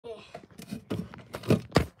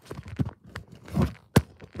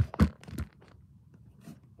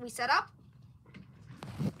we set up?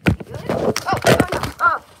 Good?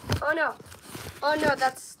 Oh no. Oh no,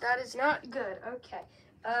 that is not good. Okay.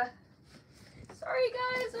 Sorry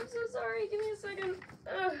guys, I'm so sorry. Give me a second.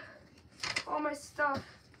 All my stuff.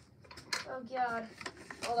 Oh god.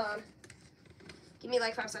 Hold on. Give me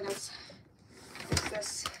like 5 seconds. Fix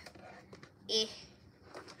this.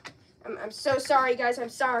 I'm so sorry guys, I'm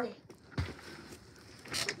sorry.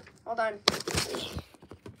 Hold on.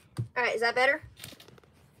 Alright, is that better?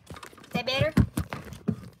 Is that better? Is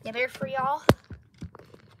that better for y'all?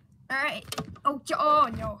 Alright. Oh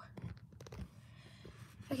no.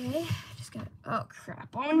 Okay, just got, oh crap.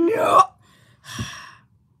 Oh no!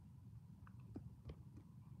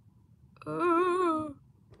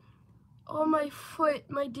 Oh, my foot,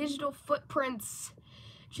 my digital footprints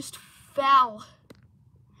just fell.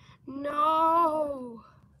 No.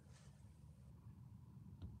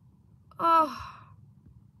 Oh.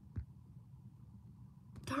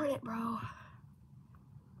 Darn it, bro.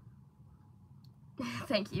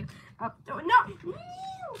 Thank you. Oh, no.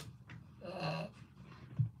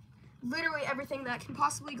 Literally everything that can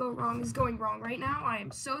possibly go wrong is going wrong right now. I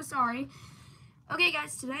am so sorry. Okay,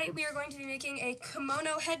 guys, today we are going to be making a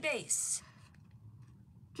Kemono head base.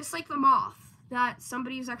 Just like the moth that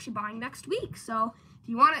somebody is actually buying next week. So if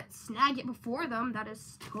you want to snag it before them, that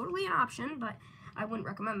is totally an option, but I wouldn't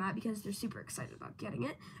recommend that because they're super excited about getting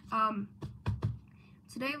it.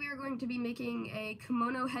 Today we are going to be making a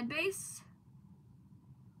Kemono head base.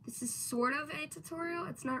 This is sort of a tutorial.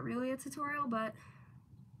 It's not really a tutorial, but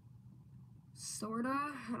sorta.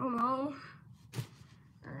 I don't know.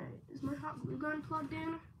 Alright, is my hot glue gun plugged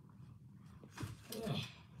in? Yeah.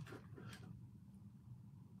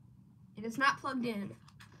 It is not plugged in.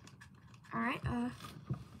 Alright,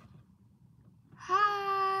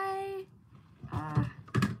 hi! I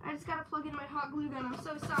just gotta plug in my hot glue gun. I'm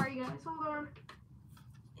so sorry, guys. Hold on.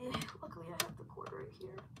 Luckily, I have the cord right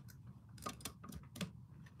here.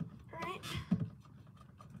 Alright.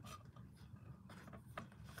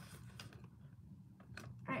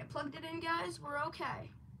 Alright, plugged it in, guys. We're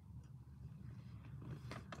okay.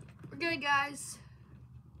 We're good, guys.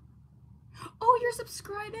 Oh, you're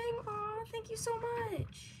subscribing? Aw, thank you so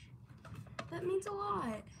much. That means a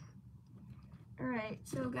lot. Alright,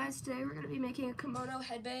 so guys, today we're going to be making a Kemono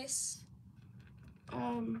head base.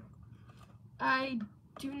 I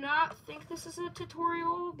do not think this is a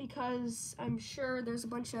tutorial because I'm sure there's a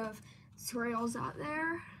bunch of tutorials out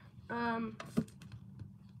there.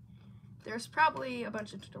 There's probably a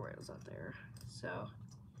bunch of tutorials out there, so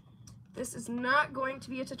this is not going to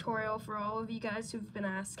be a tutorial for all of you guys who've been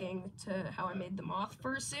asking to how I made the moth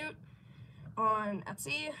fursuit on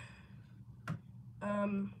Etsy.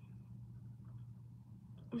 I'm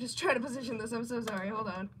just trying to position this. I'm so sorry. Hold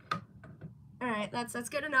on. Alright, that's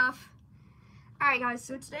good enough. Alright guys,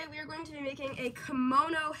 so today we are going to be making a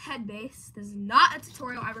Kemono head base. This is not a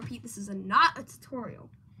tutorial. I repeat, this is not a tutorial.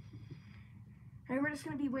 Alright, we're just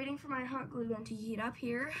going to be waiting for my hot glue gun to heat up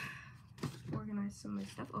here. Organize some of my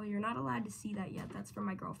stuff. Oh, you're not allowed to see that yet. That's for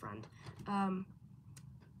my girlfriend. You're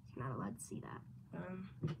not allowed to see that.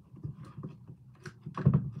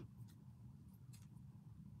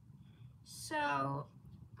 So, oh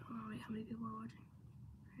wait, how many people are watching?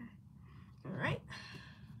 Okay. Alright.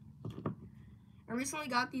 I recently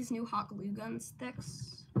got these new hot glue gun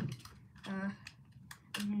sticks. I've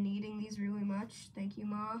been needing these really much. Thank you,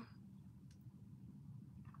 Ma.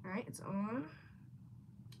 Alright, it's on.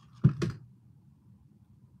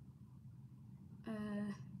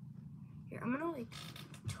 Here, I'm gonna like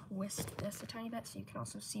twist this a tiny bit so you can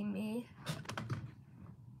also see me.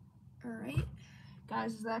 Alright.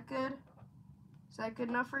 Guys, is that good? Is that good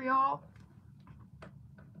enough for y'all?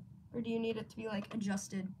 Or do you need it to be like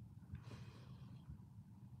adjusted?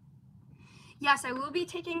 Yes, I will be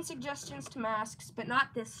taking suggestions to masks, but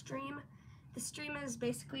not this stream. This stream is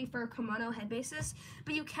basically for Kemono head bases,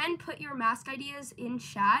 but you can put your mask ideas in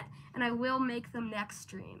chat, and I will make them next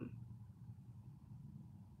stream.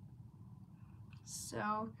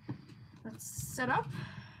 So, let's set up.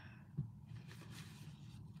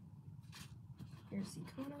 Here's the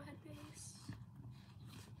Kemono head base.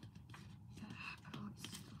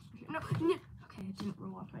 No, no. Okay, it didn't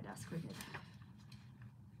roll off my desk. We're good.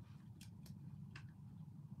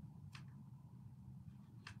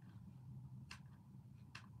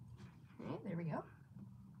 There we go.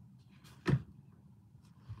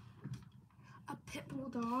 A pit bull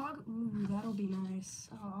dog. Ooh, that'll be nice.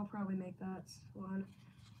 Oh, I'll probably make that one.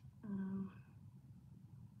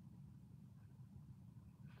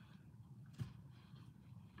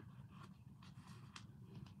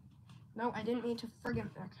 No, I didn't mean to friggin'.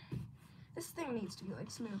 Okay. This thing needs to be like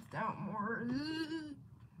smoothed out more.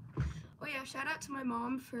 Oh yeah, shout out to my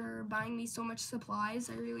mom for buying me so much supplies.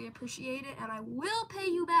 I really appreciate it, and I will pay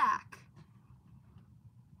you back.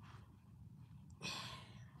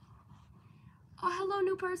 Oh, hello,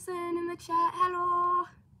 new person in the chat. Hello.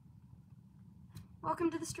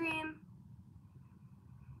 Welcome to the stream.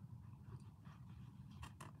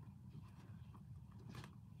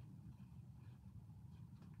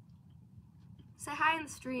 Say hi in the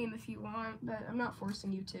stream if you want, but I'm not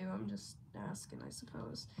forcing you to. I'm just asking, I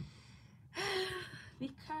suppose.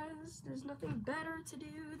 Because there's nothing better to do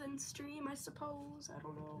than stream, I suppose. I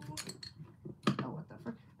don't know. Oh, what the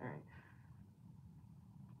fuck? Alright.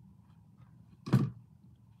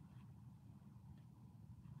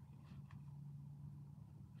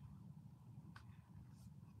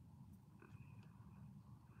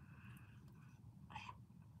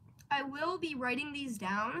 I will be writing these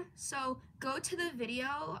down, so go to the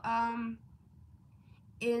video,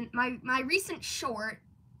 in my recent short,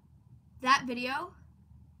 that video,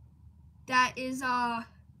 that is the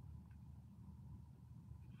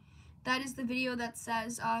video that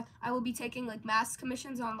says, I will be taking, like, mask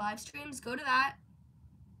commissions on live streams. Go to that,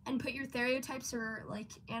 and put your stereotypes or,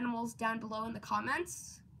 like, animals down below in the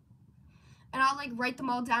comments, and I'll, like, write them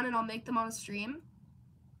all down, and I'll make them on a stream,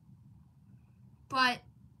 but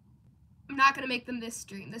I'm not going to make them this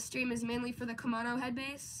stream. This stream is mainly for the Kemono head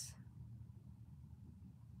base.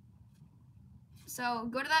 So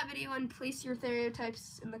go to that video and place your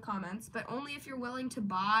stereotypes in the comments, but only if you're willing to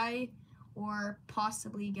buy or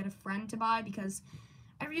possibly get a friend to buy, because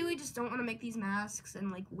I really just don't want to make these masks and,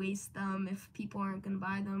 like, waste them if people aren't going to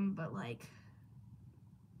buy them. But, like,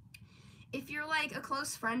 if you're, like, a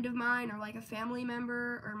close friend of mine or, like, a family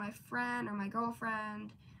member or my friend or my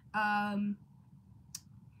girlfriend,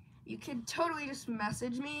 you could totally just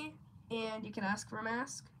message me and you can ask for a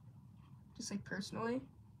mask, just, like, personally.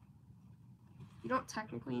 You don't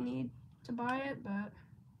technically need to buy it, but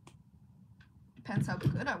depends how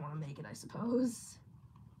good I want to make it, I suppose.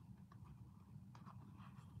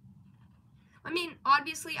 I mean,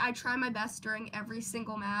 obviously, I try my best during every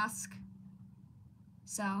single mask,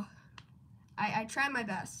 so I try my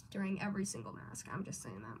best during every single mask. I'm just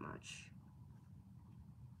saying that much.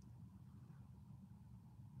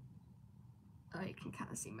 Oh, you can kind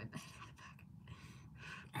of see my bed in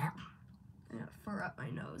the back. I got fur up my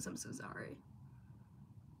nose. I'm so sorry.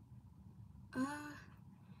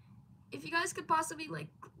 If you guys could possibly, like,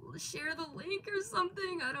 share the link or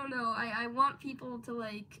something, I don't know. I want people to,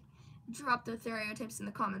 like, drop their stereotypes in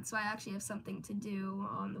the comments so I actually have something to do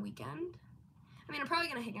on the weekend. I mean, I'm probably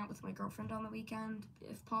gonna hang out with my girlfriend on the weekend,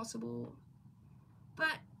 if possible.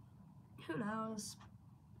 But, who knows?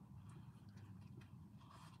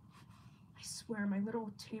 I swear, my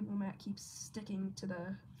little table mat keeps sticking to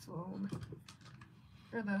the foam.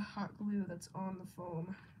 Or the hot glue that's on the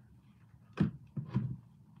foam.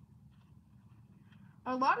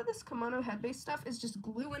 A lot of this Kemono head-base stuff is just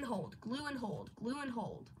glue and hold, glue and hold, glue and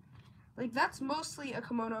hold. Like, that's mostly a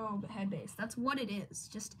Kemono head base. That's what it is.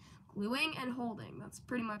 Just gluing and holding. That's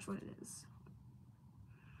pretty much what it is.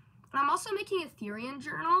 And I'm also making a Therian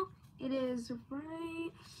journal. It is right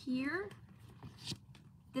here.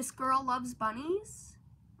 This girl loves bunnies.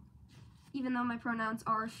 Even though my pronouns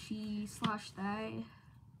are she/they.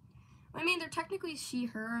 I mean, they're technically she,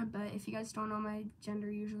 her, but if you guys don't know my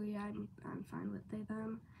gender, usually I'm fine with they,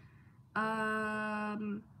 them.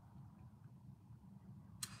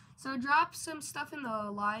 So drop some stuff in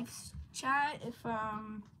the live chat if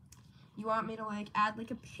you want me to, like, add,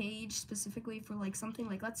 like, a page specifically for, like, something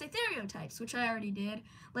like, let's say, stereotypes, which I already did.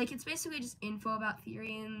 Like, it's basically just info about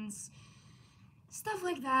Therians, stuff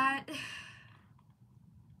like that.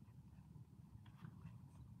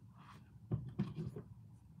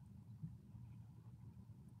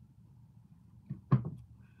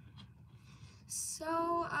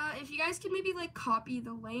 So, if you guys could maybe, like, copy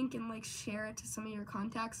the link and, like, share it to some of your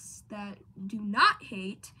contacts that do not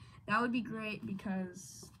hate, that would be great,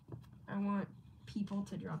 because I want people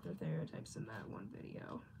to drop their stereotypes in that one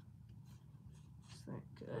video. Is that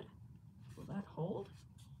good? Will that hold?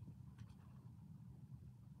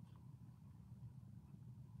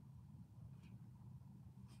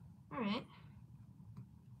 Alright.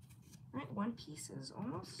 Alright, one piece is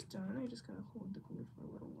almost done. I just gotta hold the glue for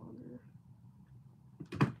a little longer.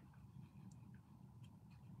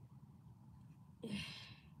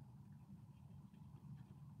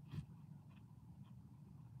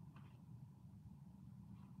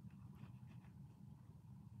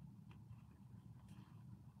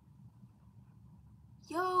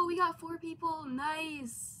 Yo, we got 4 people.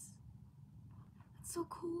 Nice. That's so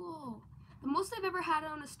cool. The most I've ever had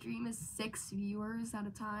on a stream is 6 viewers at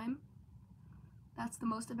a time. That's the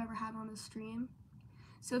most I've ever had on a stream.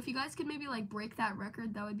 So if you guys could maybe like break that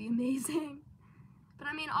record, that would be amazing. But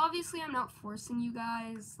I mean, obviously I'm not forcing you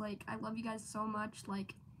guys. Like, I love you guys so much.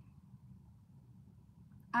 Like,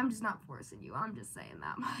 I'm just not forcing you. I'm just saying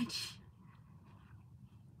that much.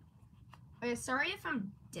 Okay, sorry if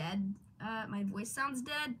I'm dead. My voice sounds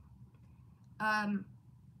dead.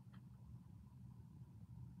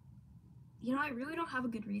 You know, I really don't have a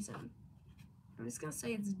good reason. I'm just gonna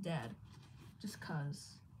say it's dead, just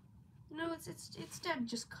cause. You know, it's dead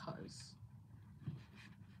just cause.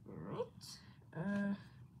 All right.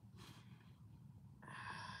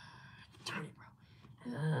 Darn it,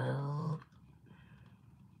 bro.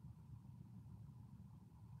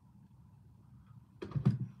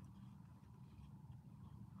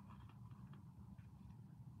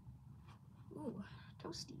 Ooh,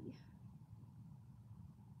 toasty.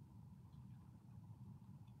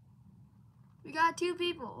 We got 2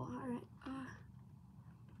 people. All right.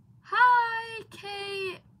 Hi, K.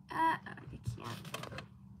 I can't.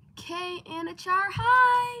 K Anachar.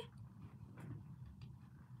 Hi.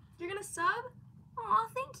 You're gonna sub? Aw,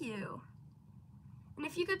 thank you. And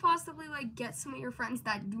if you could possibly like get some of your friends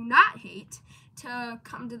that do not hate to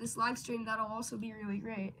come to this live stream, that'll also be really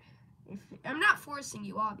great. I'm not forcing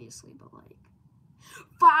you, obviously, but like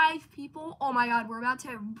 5 people. Oh my God, we're about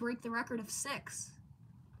to break the record of 6.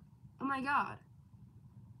 Oh my God.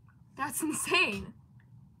 That's insane.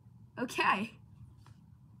 Okay.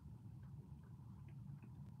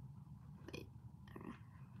 Wait.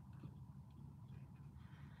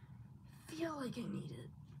 I feel like I need it.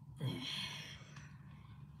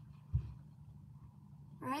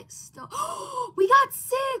 Alright, still. Oh, we got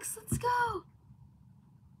 6! Let's go!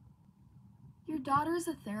 Your daughter is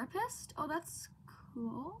a therapist? Oh, that's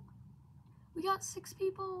cool. We got 6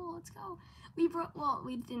 people. Let's go. Well,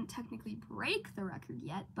 we didn't technically break the record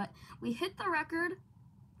yet, but we hit the record.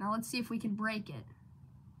 Now let's see if we can break it.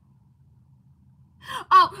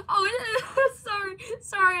 Oh,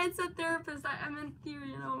 sorry, I said therapist. I meant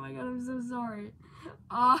theory. Oh my God, I'm so sorry.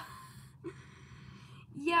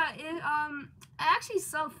 Yeah, I actually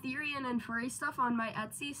sell Therian and furry stuff on my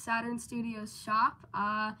Etsy, Saturn Studios shop.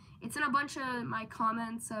 It's in a bunch of my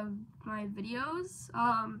comments of my videos.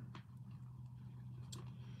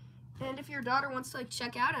 And if your daughter wants to like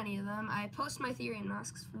check out any of them, I post my Therian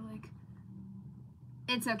masks for like.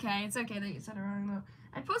 It's okay that you said it wrong though.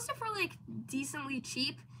 I post it for like decently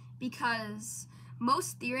cheap because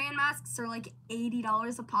most Therian masks are like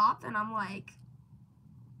 $80 a pop, and I'm like,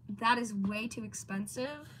 that is way too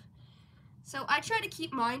expensive. So I try to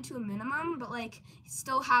keep mine to a minimum, but like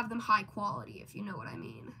still have them high quality, if you know what I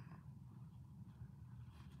mean.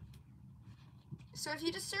 So if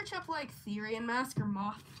you just search up like Therian mask or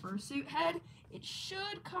moth fursuit head, it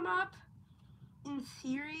should come up in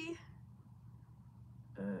theory.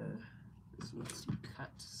 This needs to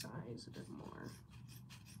cut size a bit more.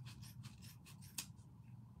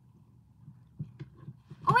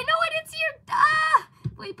 Oh, I know, I didn't see your,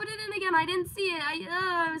 wait, put it in again. I didn't see it.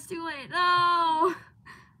 I was too late. No.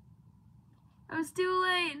 I was too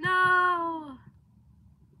late. No.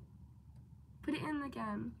 Put it in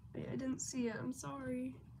again. Wait, I didn't see it. I'm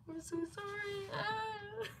sorry. I'm so sorry.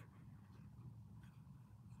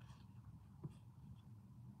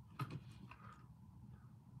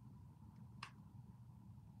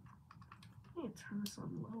 I need to turn this on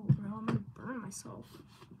low, bro. I'm gonna burn myself.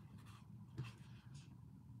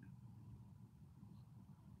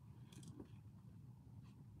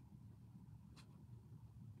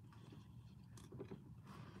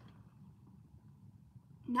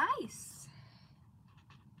 Nice.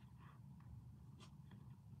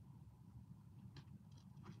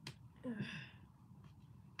 Ugh.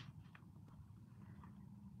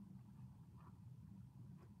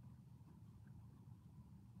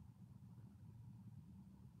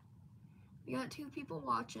 We got 2 people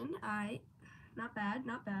watching. Not bad,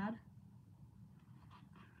 not bad.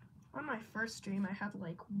 On my first stream, I had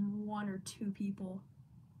like 1 or 2 people,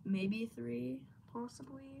 maybe 3,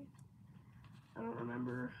 possibly. I don't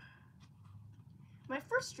remember. My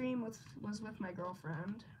first stream was with my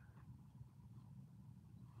girlfriend.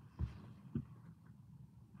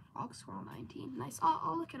 Frog Squirrel 19. Nice.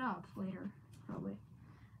 I'll look it up later, probably.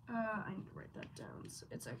 I need to write that down. So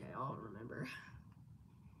it's okay. I'll remember.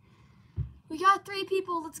 We got 3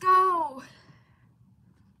 people. Let's go.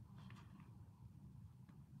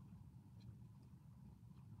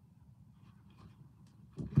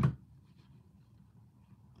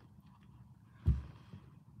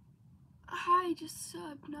 Hi, just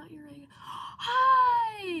subbed, not your regular.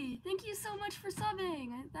 Hi! Thank you so much for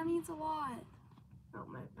subbing. That means a lot. Oh,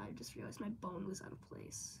 I just realized my bone was out of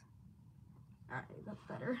place. Alright, that's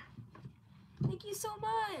better. Thank you so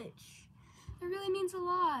much. That really means a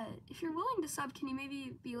lot. If you're willing to sub, can you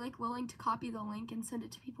maybe be like willing to copy the link and send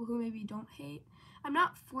it to people who maybe don't hate? I'm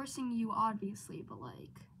not forcing you, obviously, but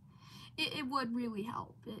like, it would really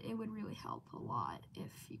help. It would really help a lot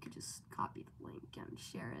if you could just copy the link and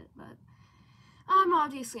share it, but I'm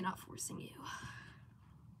obviously not forcing you.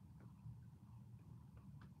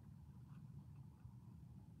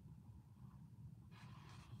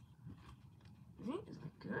 Right, is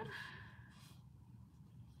that good?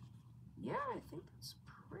 Yeah, I think that's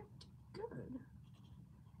pretty good.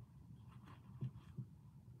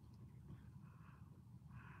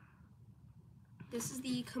 This is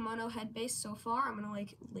the Kemono head base so far. I'm gonna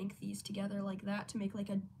like link these together like that to make like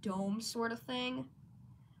a dome sort of thing,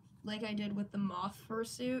 like I did with the moth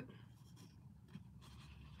fursuit.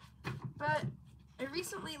 But I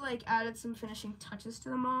recently like added some finishing touches to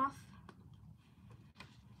the moth,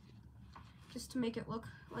 just to make it look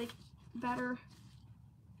like better.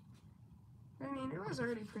 I mean, it was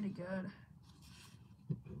already pretty good.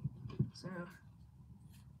 So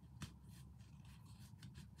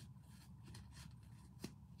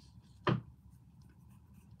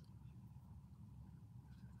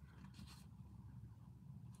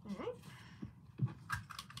alright.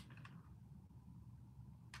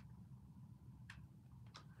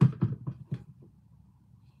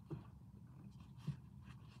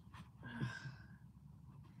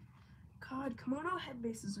 God, Kemono head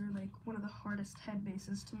bases are like one of the hardest head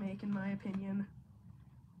bases to make in my opinion.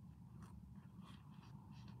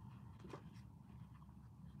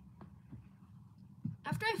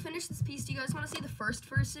 After I finish this piece, do you guys want to see the first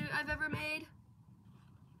fursuit I've ever made?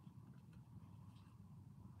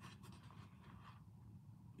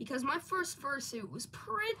 Because my first fursuit was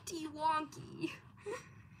pretty wonky.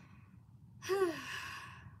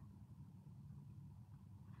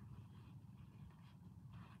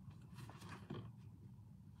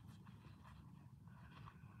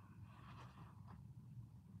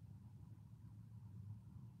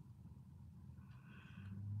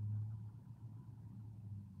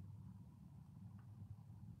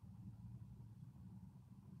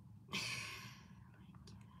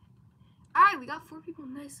 Alright, we got 4 people.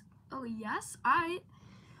 Nice. Oh, yes? Alright.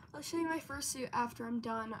 I'll show you my fursuit after I'm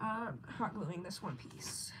done hot gluing this one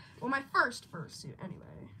piece. Well, my first fursuit,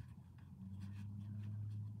 anyway.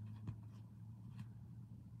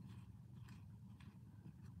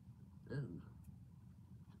 Ooh.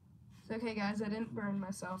 It's okay, guys. I didn't burn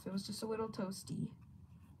myself. It was just a little toasty.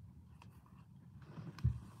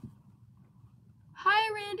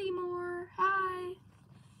 Hi, Randy Moore. Hi.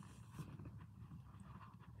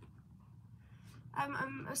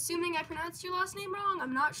 I'm assuming I pronounced your last name wrong.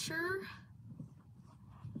 I'm not sure.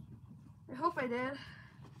 I hope I did.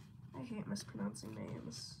 I hate mispronouncing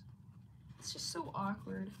names. It's just so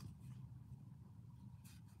awkward.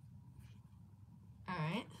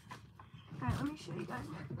 Alright. Alright, let me show you guys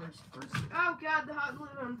my first fursuit. Oh god, the hot glue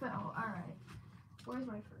gun fell. Alright. Where's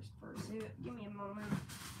my first fursuit? Give me a moment.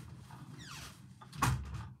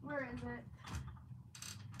 Where is it?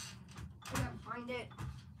 I gotta find it.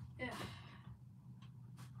 Ugh.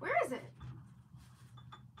 Where is it?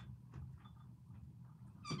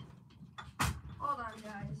 Hold on,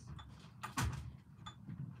 guys.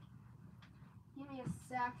 Give me a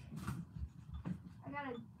sec. I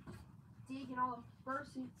gotta dig in all the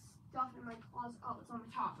fursuit stuff in my closet. Oh, it's on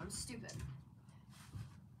the top. I'm stupid.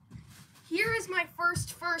 Here is my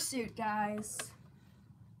first fursuit, guys.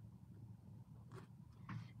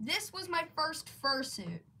 This was my first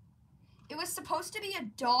fursuit. It was supposed to be a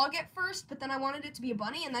dog at first, but then I wanted it to be a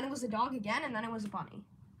bunny, and then it was a dog again, and then it was a bunny.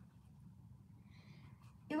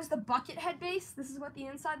 It was the bucket head base. This is what the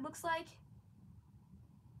inside looks like.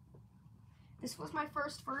 This was my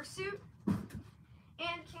first fursuit.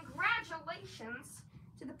 And congratulations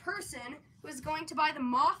to the person who is going to buy the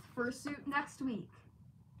moth fursuit next week.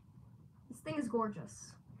 This thing is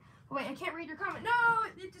gorgeous. Oh, wait, I can't read your comment. No,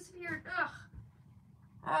 it disappeared. Ugh.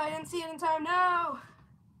 I didn't see it in time. No.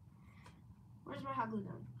 Where's my hot glue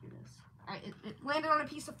gun? Here it is. Alright, it landed on a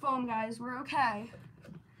piece of foam, guys. We're okay.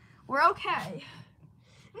 We're okay.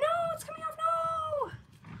 No, it's coming off. No!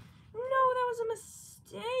 No, that was a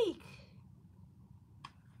mistake.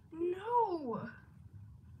 No.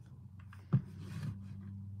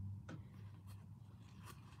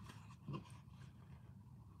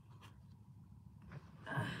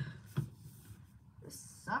 This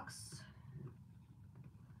sucks.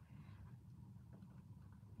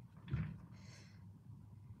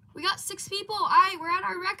 We got 6 people. Alright, we're at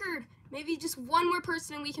our record. Maybe just one more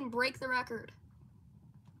person and we can break the record.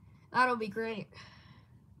 That'll be great.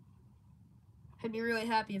 I'd be really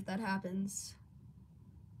happy if that happens.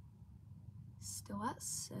 still at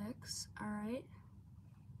 6. All right.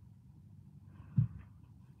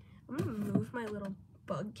 I'm gonna move my little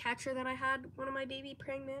bug catcher that I had one of my baby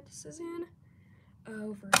praying mantises in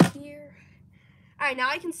over here. All right, now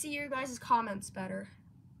I can see your guys' comments better.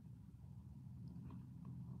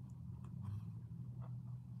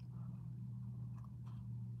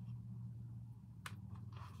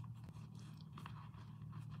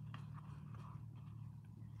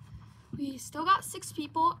 We still got 6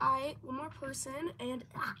 people. All right, one more person, and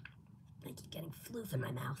I keep getting floof in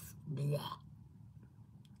my mouth. Blech.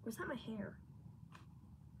 Where's that my hair?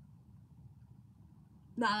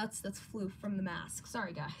 Nah, that's floof from the mask.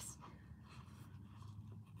 Sorry, guys.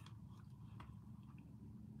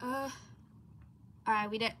 All right,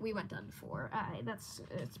 we went done before. All right,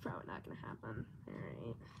 it's probably not gonna happen. All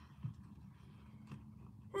right.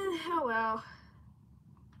 Oh well.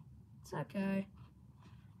 It's okay.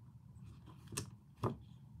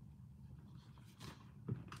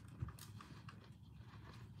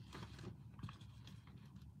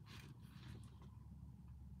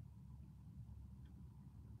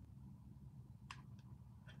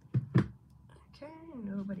 Okay,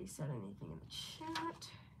 nobody said anything in the chat.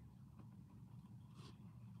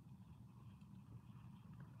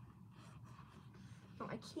 Oh,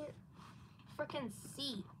 I can't frickin'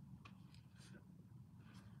 see.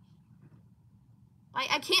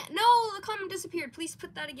 I can't. No, the comment disappeared. Please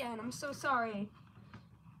put that again. I'm so sorry.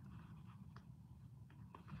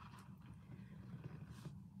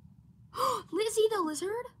 Lizzie the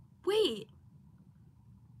lizard? Wait.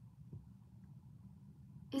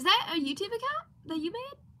 Is that a YouTube account that you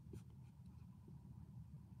made?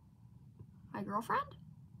 My girlfriend?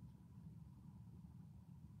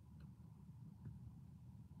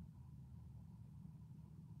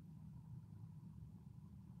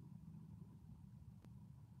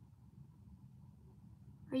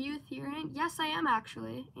 Are you a Therian? Yes, I am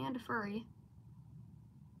actually, and a furry.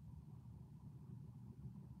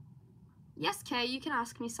 Yes, Kay, you can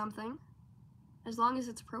ask me something, as long as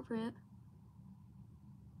it's appropriate.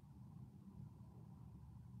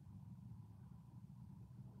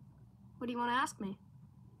 What do you want to ask me?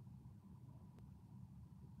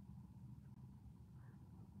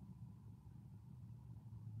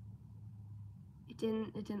 It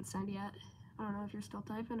didn't send yet. I don't know if you're still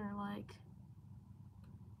typing or like,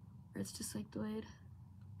 or it's just like delayed.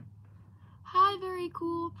 Hi, very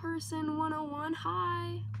cool person 101.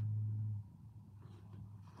 Hi.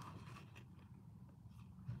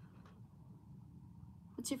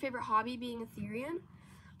 What's your favorite hobby being a Therian?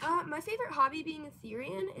 My favorite hobby being a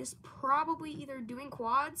Therian is probably either doing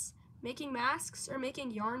quads, making masks, or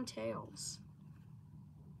making yarn tails.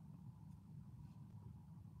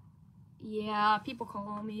 Yeah, people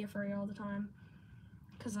call me a furry all the time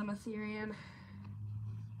because I'm a Therian.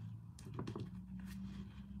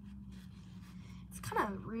 It's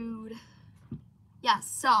kind of rude. Yeah,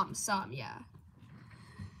 some, yeah.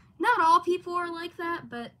 Not all people are like that,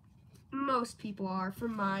 but most people are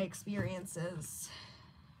from my experiences.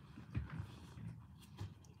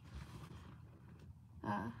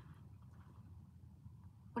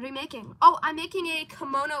 What are you making? Oh, I'm making a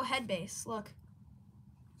kimono head base. Look.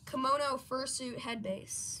 Kemono fursuit head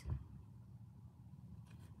base.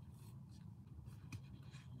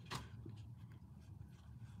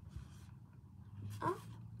 Oh,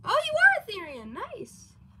 you are a Therian. Nice.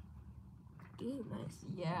 Ooh, nice.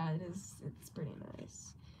 Yeah, it is. It's pretty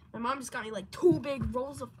nice. My mom just got me like 2 big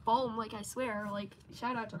rolls of foam. Like, I swear. Like,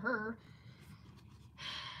 shout out to her.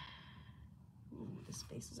 Ooh, this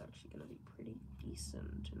base is actually gonna be pretty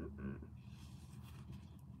decent.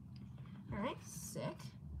 All right, sick.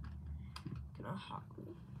 Gonna hot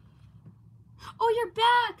glue. Oh, you're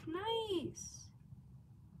back. Nice.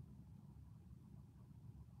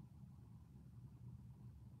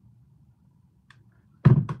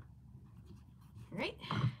 All right.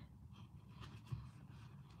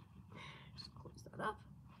 Just close that up.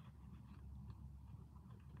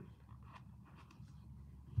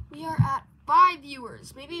 We are at 5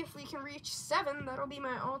 viewers. Maybe if we can reach 7, that'll be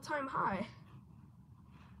my all-time high.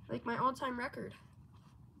 Like my all-time record.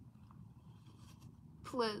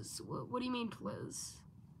 Pliz. What do you mean, Pliz?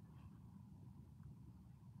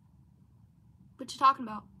 What you talking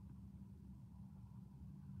about?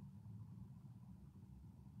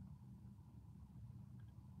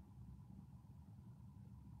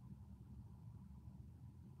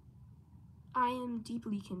 I am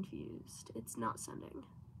deeply confused. It's not sending.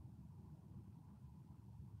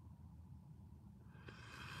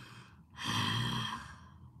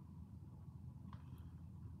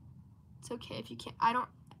 It's okay if you can't.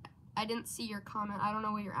 I didn't see your comment. I don't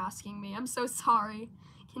know what you're asking me. I'm so sorry.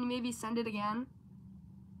 Can you maybe send it again?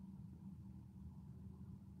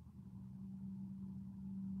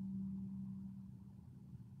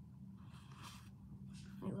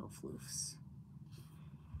 floofs.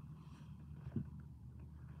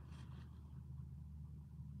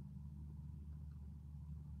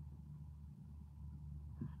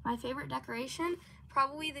 My favorite decoration,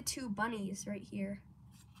 probably the two bunnies right here.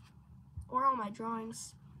 Or all my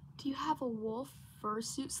drawings. Do you have a wolf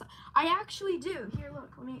fursuit? I actually do. Here,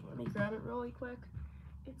 look. Let me grab it really quick.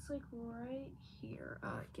 It's like right here.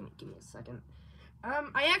 Give me a second.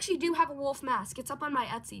 I actually do have a wolf mask. It's up on my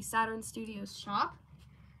Etsy, Saturn Studios shop.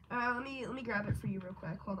 Let me grab it for you real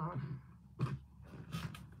quick. Hold on.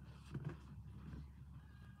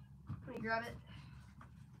 Let me grab it.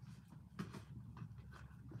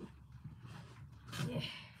 Yeah.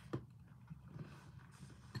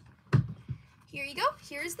 Here you go.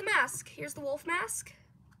 Here's the mask. Here's the wolf mask.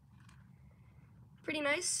 Pretty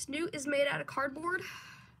nice. Snoot is made out of cardboard.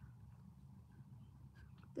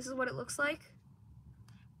 This is what it looks like.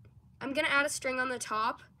 I'm gonna add a string on the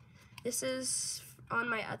top. This is on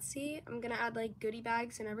my Etsy. I'm gonna add like goodie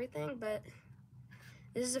bags and everything, but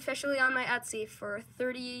this is officially on my Etsy for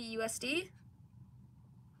 30 USD.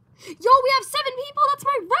 Yo, we have 7 people. That's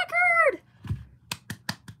my record.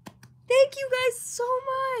 Thank you guys so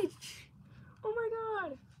much. Oh my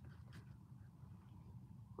god.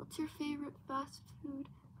 What's your favorite fast food?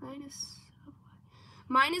 Mine is Subway.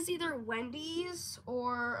 Mine is either Wendy's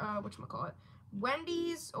or whatchamacallit?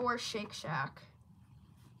 Wendy's or Shake Shack.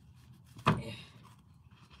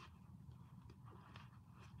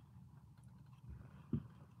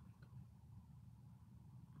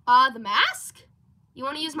 The mask? You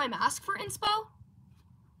want to use my mask for inspo?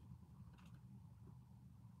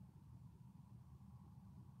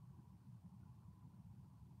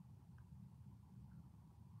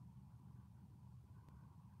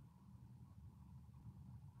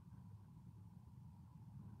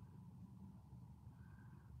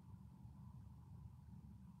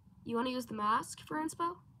 You want to use the mask for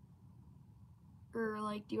inspo? Or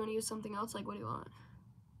like, do you want to use something else? Like, what do you want?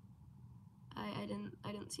 I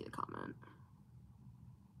didn't see the comment.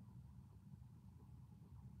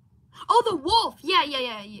 Oh, the wolf. Yeah.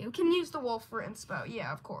 You can use the wolf for inspo.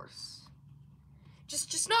 Yeah, of course.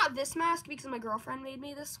 Just not this mask because my girlfriend made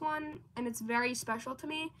me this one, and it's very special to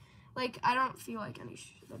me. Like, I don't feel like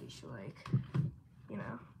anybody should like, you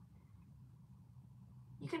know.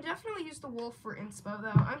 You can definitely use the wolf for inspo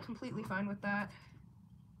though. I'm completely fine with that.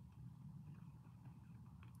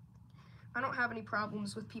 I don't have any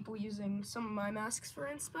problems with people using some of my masks for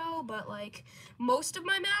inspo, but like most of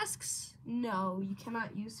my masks, no, you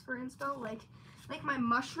cannot use for inspo. Like my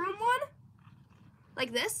mushroom one,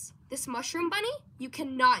 like this mushroom bunny, you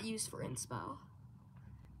cannot use for inspo.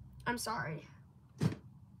 I'm sorry. Ugh,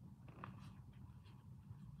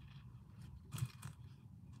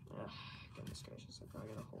 goodness gracious, I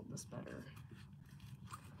probably gotta hold this better.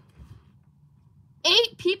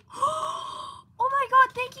 8 people. Oh my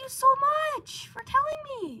god, thank you so much for telling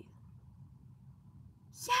me.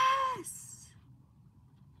 Yes.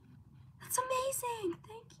 That's amazing.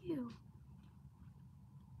 Thank you.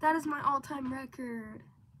 That is my all-time record.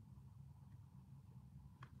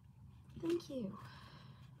 Thank you.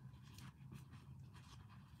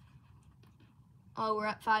 Oh, we're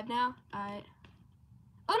at 5 now? Alright.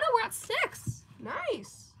 Oh no, we're at 6.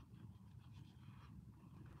 Nice.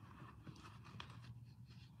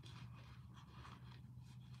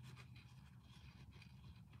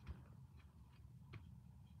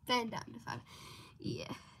 Then down to 5. Yeah.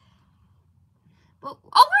 Well,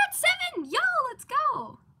 oh, we're at 7. Yo, let's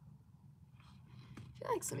go. I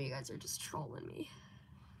feel like some of you guys are just trolling me.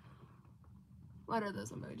 What are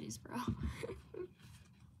those emojis, bro?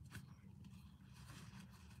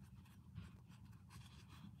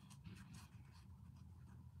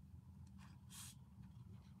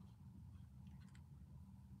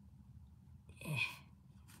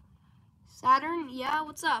 Saturn, yeah,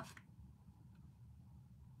 what's up?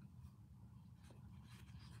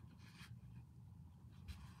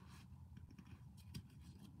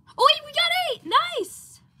 Oh, wait, we got 8.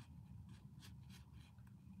 Nice.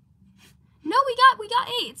 No, we got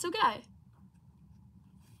 8. It's okay. I'm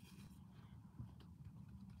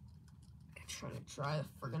trying to dry the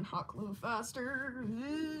friggin' hot glue faster.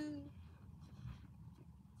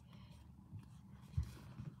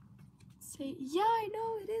 Say, yeah, I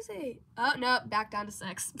know it is 8. Oh no, back down to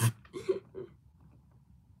 6. Yeah,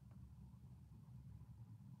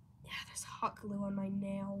 there's hot glue on my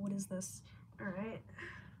nail. What is this? All right.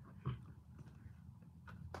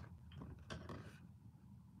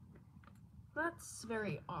 That's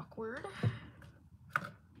very awkward.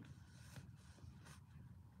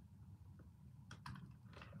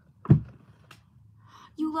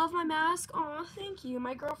 You love my mask. Oh, thank you.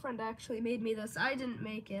 My girlfriend actually made me this. I didn't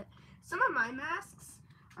make it. Some of my masks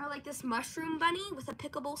are like this mushroom bunny with a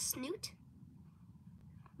pickable snoot.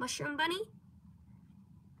 Mushroom bunny.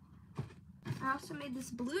 I also made this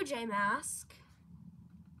blue jay mask.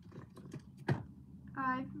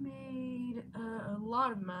 I've made a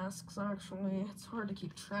lot of masks, actually. It's hard to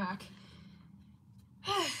keep track.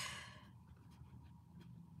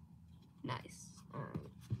 Nice. All right.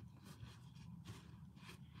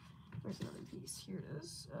 Where's another piece? Here it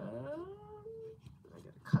is. I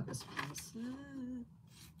gotta cut this piece.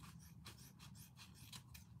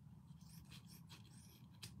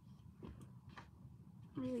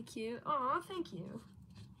 Really cute. Aw, thank you.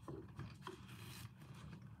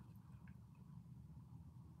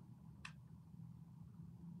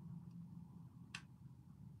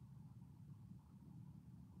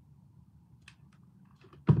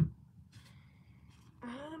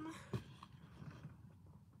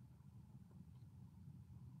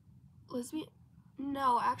 Lesbian?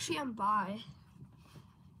 No, actually I'm bi.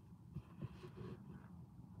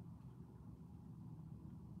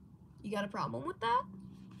 You got a problem with that?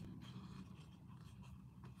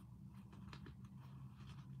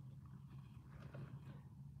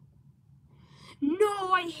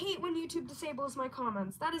 No, I hate when YouTube disables my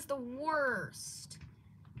comments. That is the worst.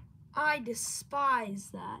 I despise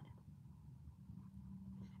that.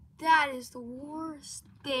 That is the worst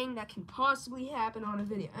thing that can possibly happen on a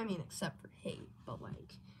video. I mean, except for hate, but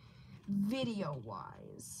like,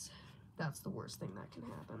 video-wise, that's the worst thing that can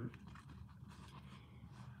happen.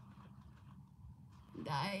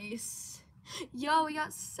 Nice. Yo, we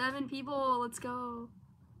got 7 people. Let's go.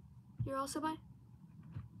 You're also bi?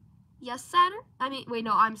 Yes, Saturn? I mean, wait,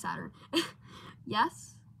 no, I'm Saturn.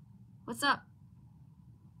 Yes? What's up?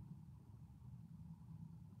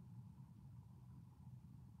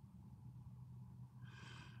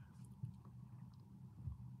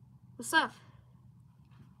 What's up?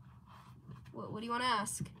 What do you want to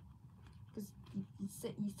ask? Because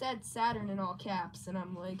you said Saturn in all caps, and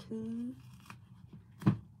I'm like, who?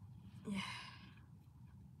 Yeah.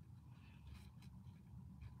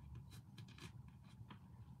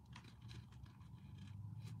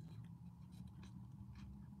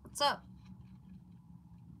 What's up?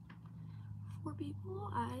 4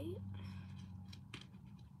 people,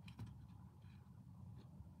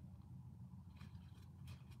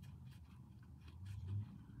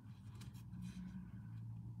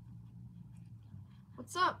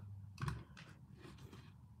 What's up?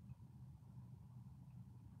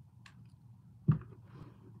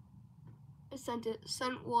 I sent it.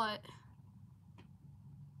 Sent what?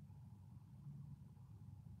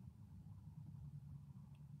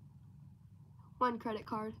 One credit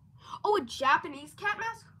card. Oh, a Japanese cat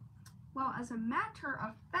mask? Well, as a matter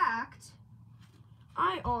of fact,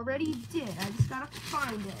 I already did. I just gotta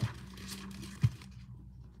find it.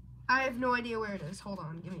 I have no idea where it is. Hold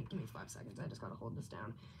on. Give me 5 seconds. I just gotta hold this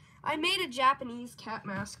down. I made a Japanese cat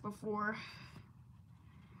mask before,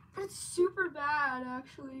 but it's super bad,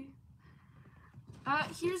 actually.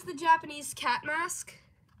 Here's the Japanese cat mask.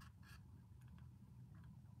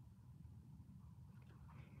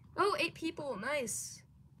 Oh, 8 people. Nice.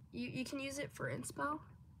 You can use it for inspo.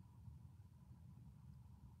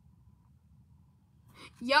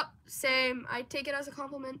 Yup, same. I take it as a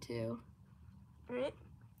compliment too. Alright.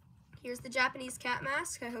 Here's the Japanese cat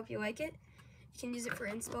mask. I hope you like it. You can use it for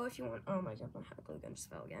inspo if you want. Oh my god, my hot glue gun just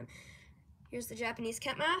fell again. Here's the Japanese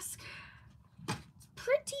cat mask. It's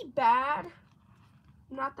pretty bad.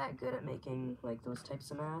 I'm not that good at making like those types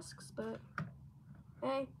of masks, but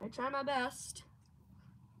hey, I try my best.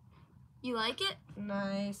 You like it?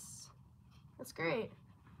 Nice. That's great.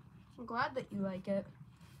 I'm glad that you like it.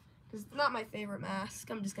 Because it's not my favorite mask.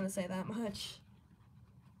 I'm just going to say that much.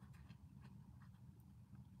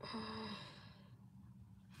 I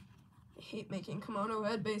hate making kimono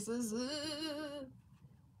head bases.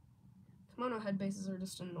 Kimono head bases are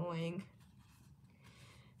just annoying.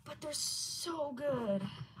 But they're so good.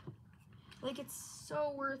 Like, it's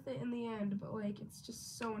so worth it in the end, but like, it's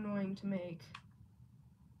just so annoying to make.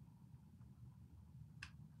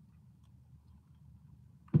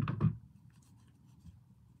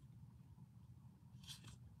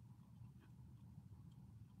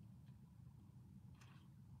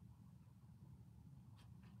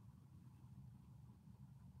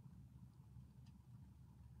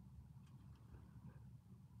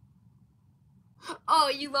 Oh,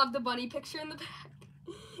 you love the bunny picture in the back?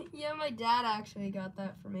 Yeah, my dad actually got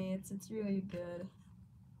that for me. It's really good.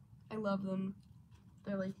 I love them.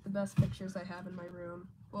 They're like the best pictures I have in my room.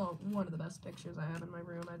 Well, one of the best pictures I have in my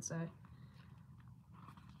room, I'd say.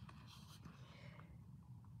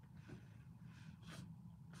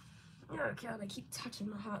 Oh god, I keep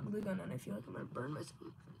touching the hot glue gun and I feel like I'm gonna burn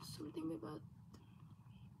myself. Something about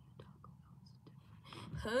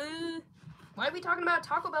huh? Why are we talking about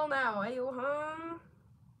Taco Bell now? Ayo, huh?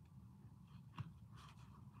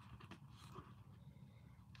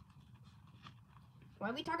 Why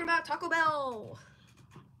are we talking about Taco Bell?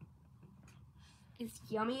 It's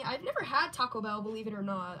yummy. I've never had Taco Bell, believe it or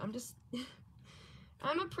not. I'm just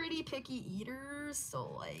I'm a pretty picky eater,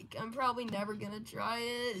 so like I'm probably never gonna try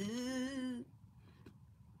it.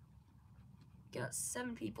 Got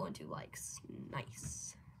 7 people and 2 likes.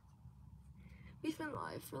 Nice. We've been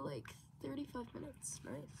live for like 35 minutes.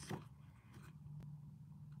 Nice.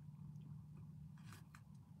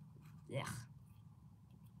 Yeah.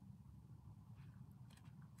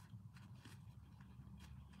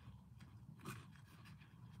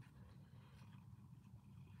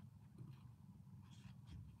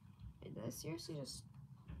 Wait, did I seriously just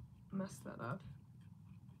mess that up?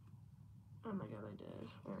 Oh my god, I did.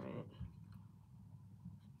 Alright.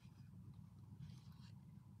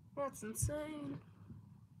 That's insane.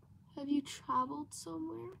 Have you traveled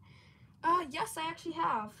somewhere? Yes, I actually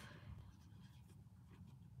have.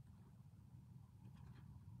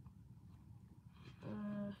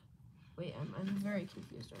 Wait, I'm very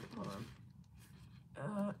confused right now.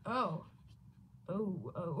 Hold on.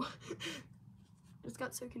 Oh. Just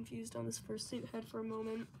got so confused on this fursuit head for a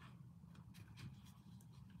moment.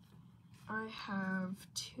 I have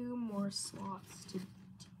 2 more slots to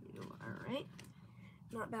do. Alright.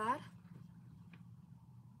 Not bad.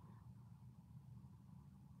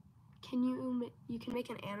 You can make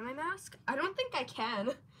an anime mask? I don't think I can.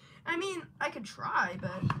 I mean, I could try,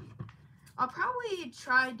 but I'll probably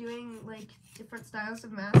try doing like different styles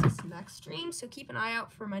of masks next stream, so keep an eye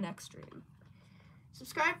out for my next stream.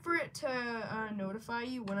 Subscribe for it to notify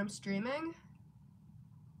you when I'm streaming.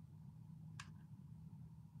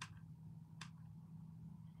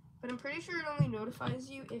 But I'm pretty sure it only notifies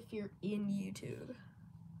you if you're in YouTube.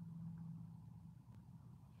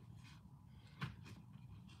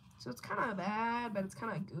 So it's kind of bad, but it's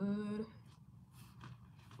kind of good.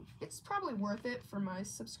 It's probably worth it for my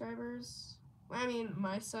subscribers. I mean,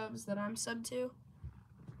 my subs that I'm sub to.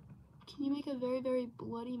 Can you make a very, very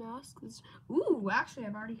bloody mask? Ooh, actually,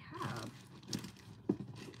 I've already have.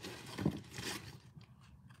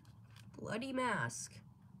 Bloody mask.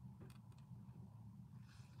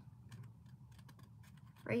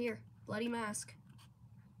 Right here. Bloody mask.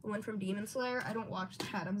 The one from Demon Slayer. I don't watch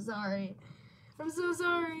that. I'm sorry. I'm so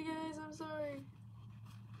sorry, guys. I'm sorry.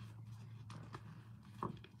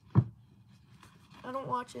 I don't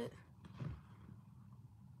watch it.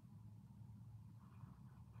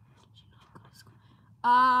 Did you not go to school?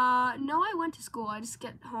 No, I went to school. I just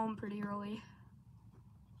get home pretty early.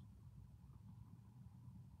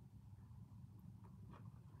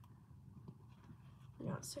 I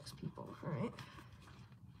got 6 people. All right.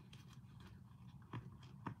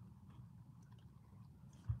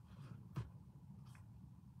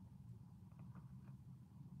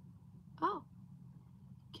 Oh.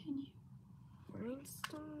 Can you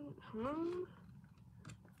rhinestone home?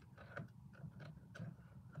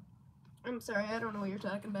 I'm sorry, I don't know what you're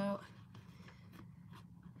talking about.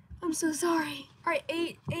 I'm so sorry. All right,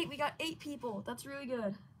 8. We got 8 people. That's really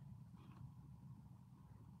good.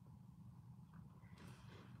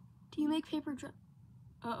 Do you make paper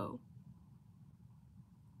Uh-oh.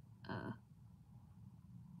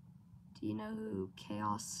 Do you know who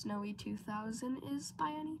Chaos Snowy 2000 is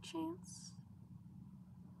by any chance?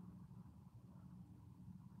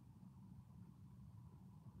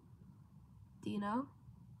 Do you know?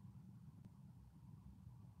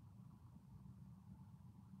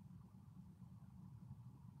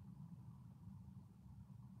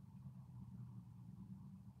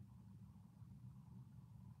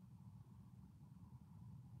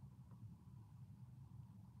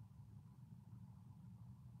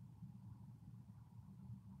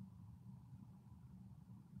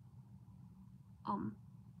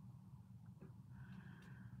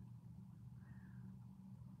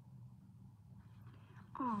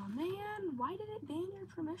 Oh man, why did it ban your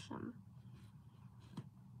permission?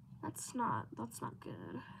 That's not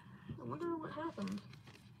good. I wonder what happened.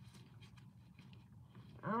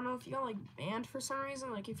 I don't know if you got like banned for some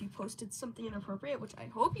reason, like if you posted something inappropriate, which I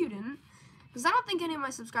hope you didn't, because I don't think any of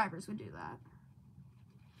my subscribers would do that.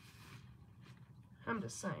 I'm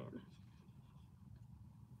just saying.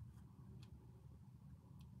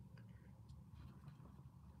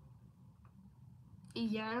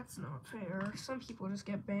 Yeah, it's not fair. Some people just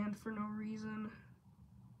get banned for no reason.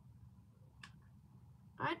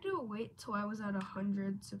 I had to wait till I was at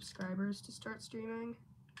 100 subscribers to start streaming.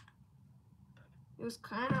 it was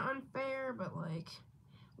kind of unfair, but like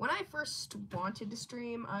when I first wanted to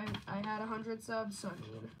stream, I had 100 subs, so I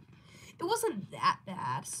mean, it wasn't that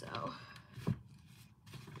bad, so.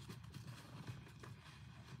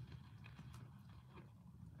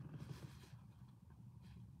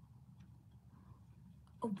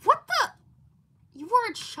 What the? You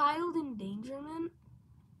were a child endangerment?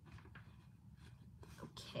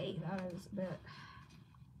 Okay, that is a bit.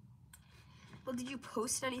 Well, did you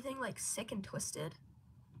post anything like sick and twisted?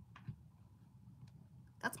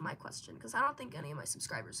 That's my question, because I don't think any of my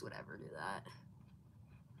subscribers would ever do that.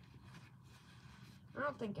 I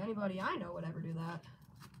don't think anybody I know would ever do that.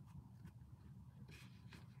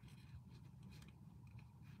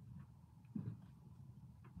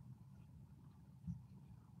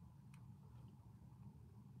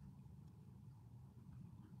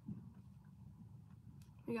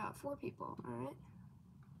 We got 4 people, alright.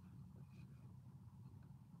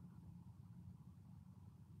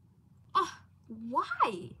 Oh,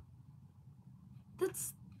 why?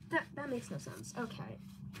 That makes no sense. Okay.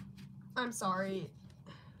 I'm sorry.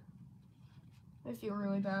 I feel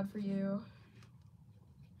really bad for you.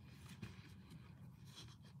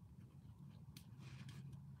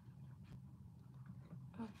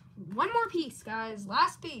 One more piece, guys.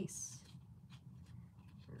 Last piece.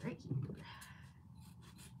 Right here.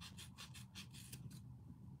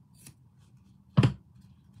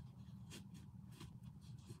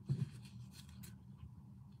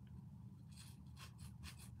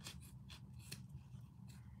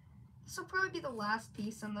 This will probably be the last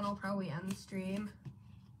piece, and then I'll probably end the stream.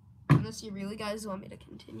 Unless you really guys want me to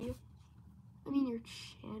continue. I mean your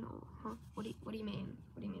channel, huh? What do you mean?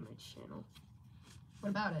 What do you mean my channel? What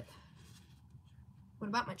about it? What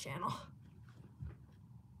about my channel?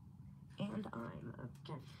 And I'm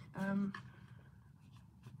again.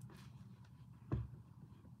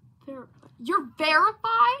 You're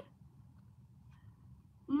verified?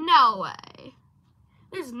 No way.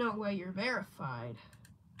 There's no way you're verified.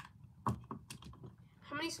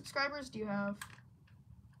 How many subscribers do you have?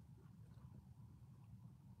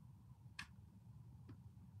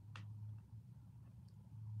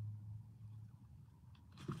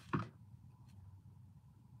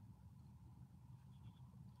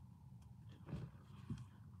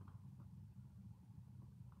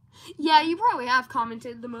 Yeah, you probably have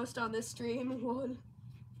commented the most on this stream. One.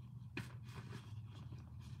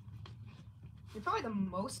 You're probably the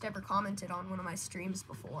most ever commented on one of my streams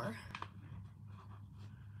before.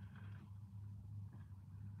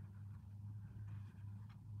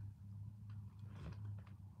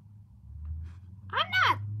 I'm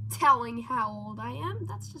not telling how old I am.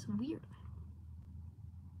 That's just weird.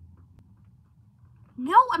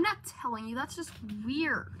 No, I'm not telling you. That's just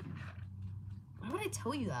weird. Why would I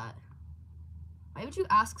tell you that? Why would you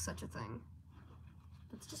ask such a thing?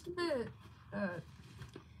 That's just a bit,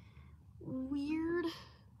 weird.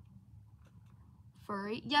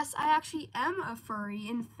 Furry. Yes, I actually am a furry,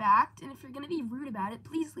 in fact, and if you're gonna be rude about it,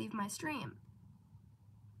 please leave my stream.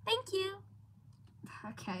 Thank you.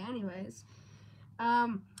 Okay, anyways.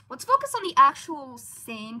 Let's focus on the actual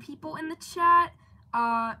sane people in the chat.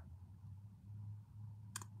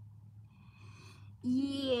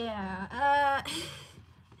 Yeah,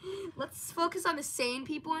 let's focus on the sane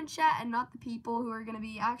people in chat and not the people who are gonna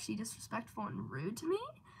be actually disrespectful and rude to me.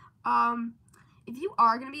 If you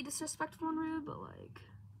are gonna be disrespectful and rude, but like,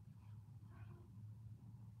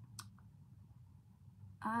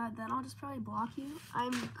 then I'll just probably block you.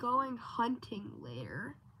 I'm going hunting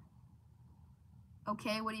later.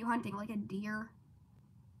 Okay, what are you hunting? Like a deer?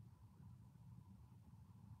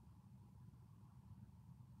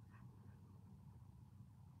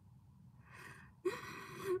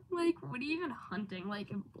 Like, what are you even hunting?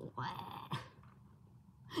 Like, blah.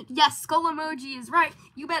 Yes, skull emoji is right.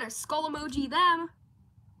 You better skull emoji them.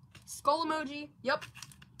 Skull emoji. Yep.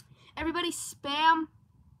 Everybody spam.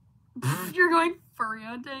 You're going furry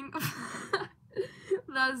hunting.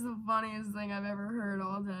 That is the funniest thing I've ever heard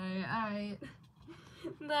all day. Alright.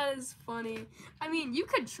 That is funny. I mean, you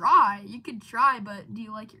could try. You could try, but do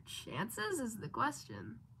you like your chances is the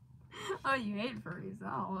question. Oh, you hate furries.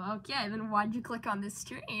 Oh, okay. Then why'd you click on this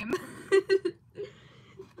stream?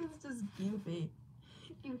 That's just goofy.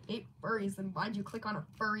 If you hate furries, then why'd you click on a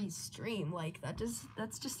furry stream? Like,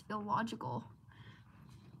 that's just illogical.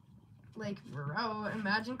 Like, bro,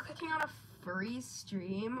 imagine clicking on a furry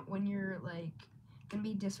stream when you're, like, gonna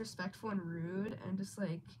be disrespectful and rude and just,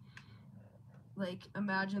 like,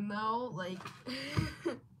 imagine, though, like,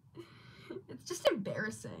 it's just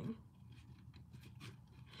embarrassing.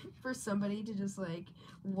 for somebody to just like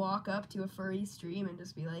walk up to a furry stream and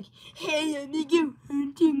just be like, "Hey, I'm gonna go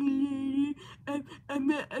hunting later.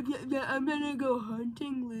 I'm gonna go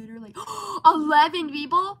hunting later." Like 11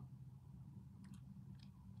 people.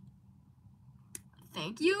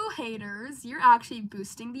 Thank you, haters. You're actually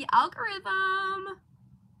boosting the algorithm.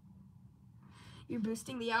 You're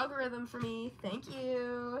boosting the algorithm for me. Thank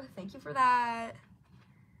you. Thank you for that.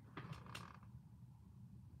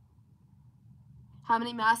 How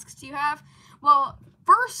many masks do you have? Well,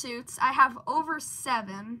 fursuits, I have over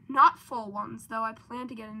 7. Not full ones, though. I plan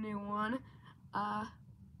to get a new one.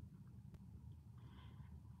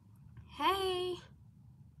 Hey.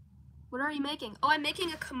 What are you making? Oh, I'm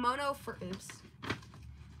making a kimono for, oops.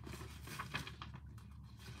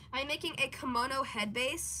 I'm making a kimono head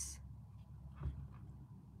base.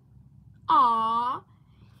 Aww.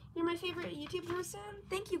 You're my favorite YouTube person.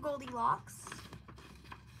 Thank you, Goldilocks.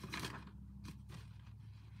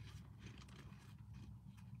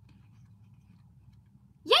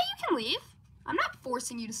 Yeah, you can leave. I'm not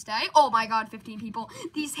forcing you to stay. Oh my god, 15 people.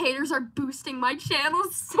 These haters are boosting my channel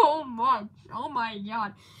so much. Oh my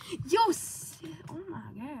god. Yo, oh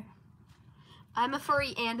my god. I'm a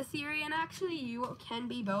furry and a Therian, actually. You can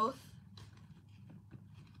be both.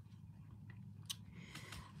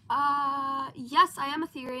 Yes, I am a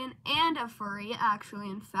Therian and a furry, actually,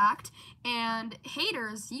 in fact. And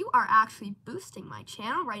haters, you are actually boosting my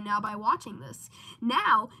channel right now by watching this.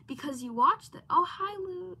 Now, because you watched it. Oh, hi,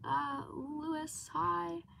 Lewis,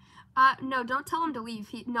 hi. No, don't tell him to leave.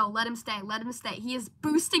 No, let him stay. Let him stay. He is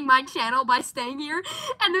boosting my channel by staying here.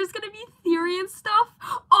 And there's gonna be Therian stuff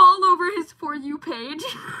all over his For You page.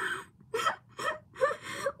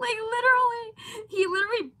 Like, literally, he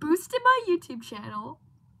literally boosted my YouTube channel.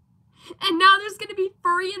 And now there's gonna be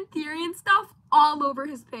furry and Therian stuff all over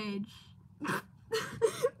his page.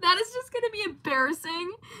 That is just gonna be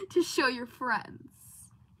embarrassing to show your friends.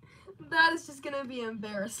 That is just gonna be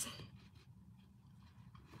embarrassing.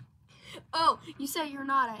 Oh, you say you're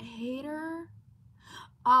not a hater?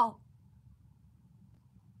 Oh.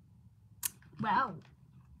 Well,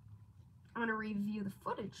 I'm gonna review the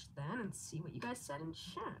footage then and see what you guys said in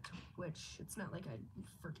chat. Which, it's not like I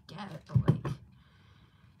forget, but like,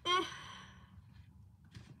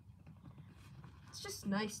 it's just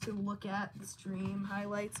nice to look at the stream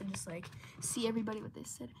highlights and just like see everybody what they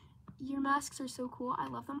said. Your masks are so cool. I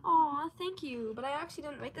love them. Aw, thank you. But I actually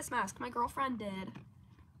didn't make this mask. My girlfriend did.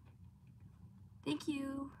 Thank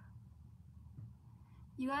you.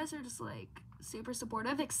 You guys are just like super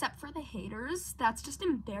supportive, except for the haters. That's just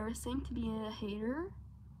embarrassing to be a hater.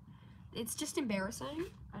 It's just embarrassing.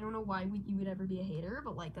 I don't know why you would ever be a hater,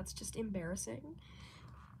 but like that's just embarrassing.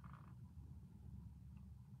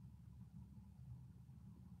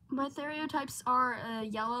 My stereotypes are a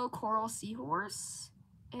yellow coral seahorse.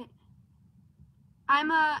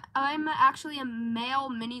 I'm actually a male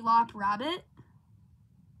mini lop rabbit.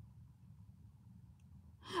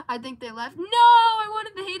 I think they left. No, I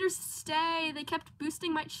wanted the haters to stay. They kept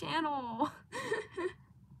boosting my channel.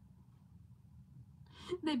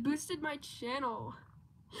 They boosted my channel.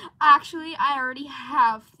 Actually, I already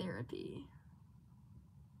have therapy.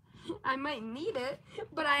 I might need it,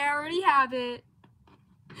 but I already have it.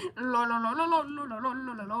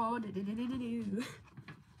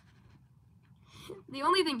 The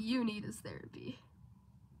only thing you need is therapy.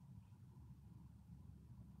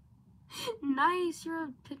 Nice, you're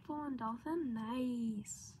a pit bull and dolphin?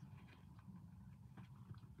 Nice.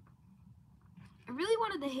 I really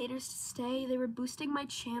wanted the haters to stay. They were boosting my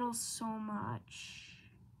channel so much.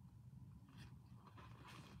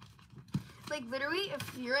 Like, literally,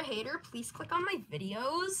 if you're a hater, please click on my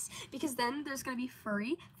videos, because then there's gonna be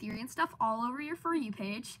furry, Therian stuff all over your For You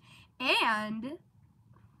page, and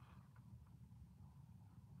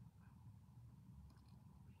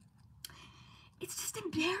it's just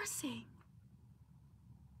embarrassing.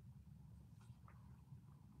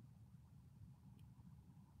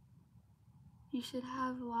 You should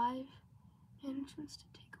have live entrance to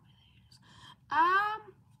take away the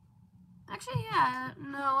haters. Actually, yeah,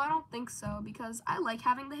 no, I don't think so, because I like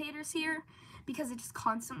having the haters here, because it just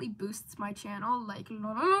constantly boosts my channel, like, it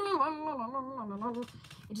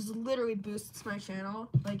just literally boosts my channel,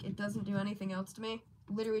 like, it doesn't do anything else to me,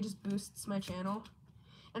 literally just boosts my channel,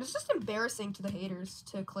 and it's just embarrassing to the haters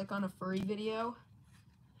to click on a furry video,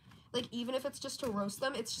 like, even if it's just to roast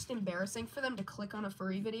them, it's just embarrassing for them to click on a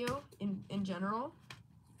furry video in general,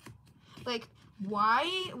 like,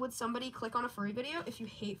 why would somebody click on a furry video if you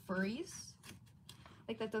hate furries?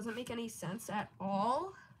 Like, that doesn't make any sense at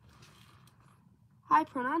all. Hi,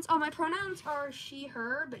 pronouns. Oh, my pronouns are she,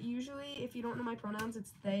 her, but usually if you don't know my pronouns,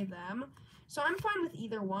 it's they, them. So I'm fine with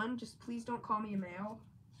either one. Just please don't call me a male.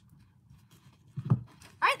 All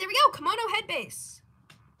right, there we go. Kemono head base.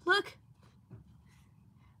 Look.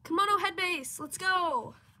 Kemono head base. Let's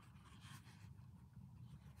go.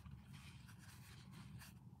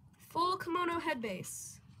 Full kimono head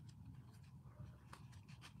base.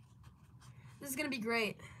 This is going to be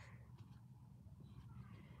great.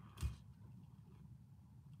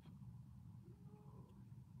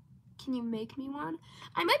 Can you make me one?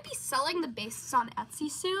 I might be selling the bases on Etsy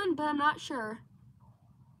soon, but I'm not sure.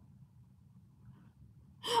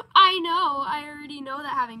 I know. I already know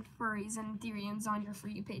that having furries and Therians on your For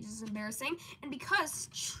You page is embarrassing. And because,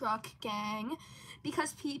 Truck Gang,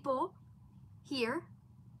 because people here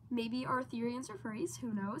maybe are Therians or furries,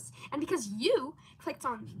 who knows? And because you clicked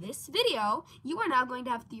on this video, you are now going to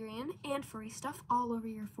have Therian and furry stuff all over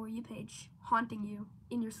your For You page, haunting you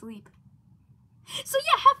in your sleep. So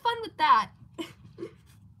yeah, have fun with that.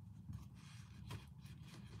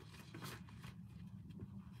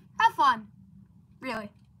 Have fun. Really.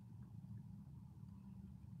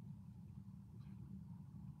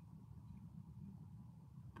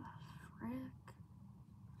 The frick?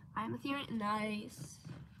 I'm a Therian. Nice.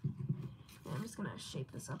 I'm just gonna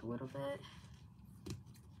shape this up a little bit.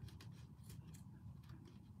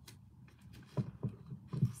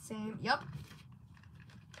 Same. Yep.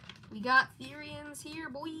 We got Therians here,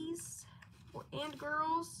 boys and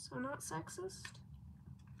girls. I'm not sexist.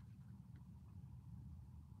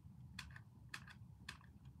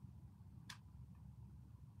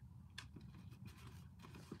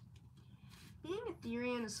 Being a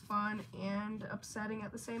Therian is fun and upsetting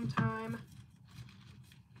at the same time.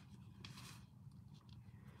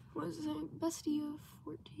 What is it? Bestie of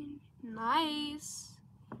 14. Nice.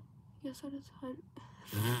 Yes, at a time.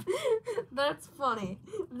 That's funny.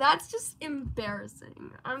 That's just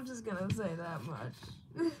embarrassing. I'm just gonna say that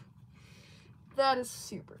much. That is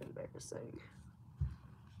super embarrassing.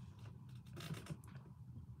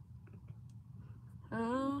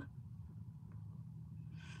 Oh.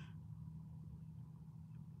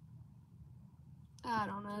 I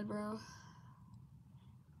don't know, bro.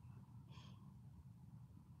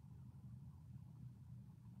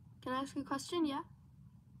 Can I ask you a question? Yeah.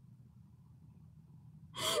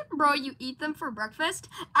 Bro, you eat them for breakfast?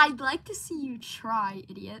 I'd like to see you try,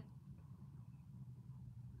 idiot.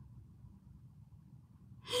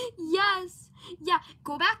 Yes. Yeah,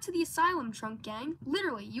 go back to the asylum, Trunk Gang.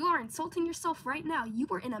 Literally, you are insulting yourself right now. You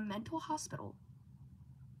were in a mental hospital.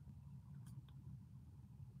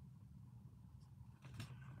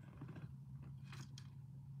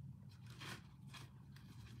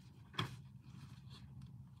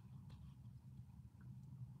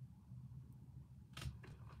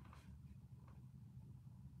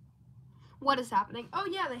 What is happening? Oh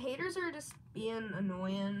yeah, the haters are just being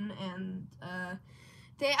annoying, and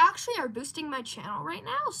they actually are boosting my channel right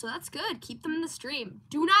now, so that's good. Keep them in the stream.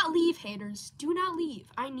 Do not leave, haters. Do not leave.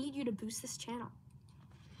 I need you to boost this channel.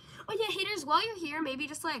 Oh yeah, haters, while you're here, maybe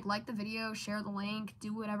just like the video, share the link,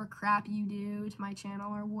 do whatever crap you do to my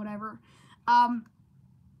channel or whatever.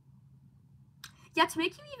 Yeah, to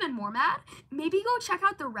make you even more mad, maybe go check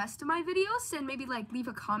out the rest of my videos and maybe like leave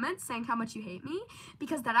a comment saying how much you hate me,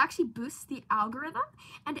 because that actually boosts the algorithm,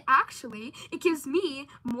 and actually it gives me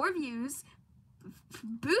more views,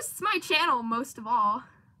 boosts my channel most of all.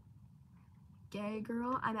 Gay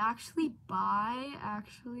girl, I'm actually bi,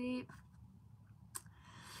 actually,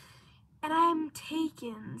 and I'm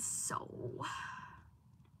taken, so...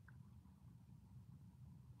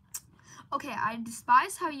 Okay, I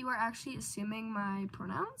despise how you are actually assuming my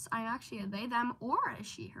pronouns. I'm actually a they, them, or a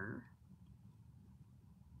she, her.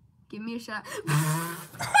 Give me a shot.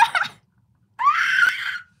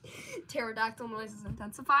 Pterodactyl noises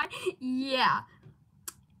intensify. Yeah.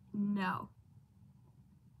 No.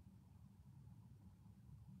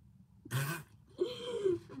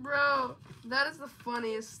 Bro, that is the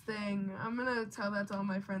funniest thing. I'm gonna tell that to all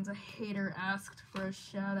my friends. A hater asked for a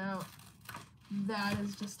shout out. That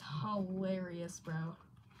is just hilarious, bro.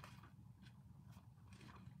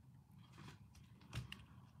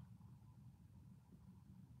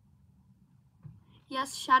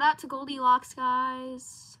 Yes, shout out to Goldilocks,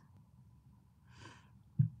 guys.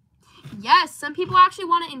 Yes, some people actually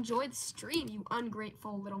want to enjoy the stream, you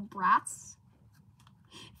ungrateful little brats.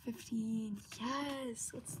 15,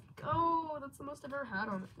 yes, let's go. That's the most I've ever had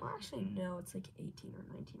on it. Well, actually, no, it's like 18 or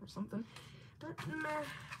 19 or something. But, meh.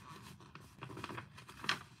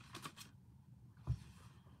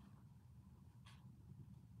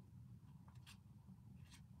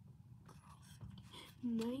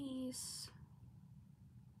 Nice.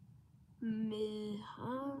 I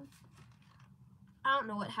don't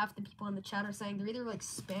know what half the people in the chat are saying. They're either like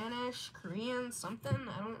Spanish, Korean, something.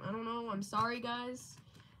 I don't know. I'm sorry, guys.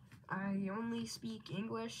 I only speak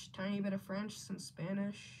English, tiny bit of French, some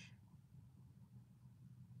Spanish.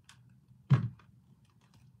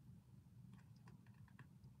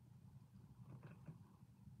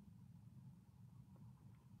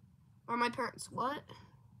 Or my parents, what?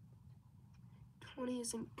 20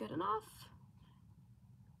 isn't good enough?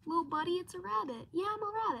 Little buddy, it's a rabbit. Yeah, I'm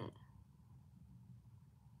a rabbit.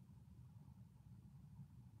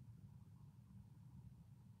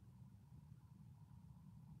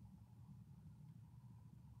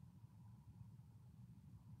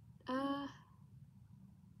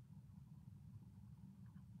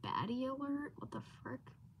 Baddie alert? What the frick?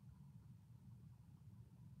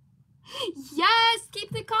 Yes!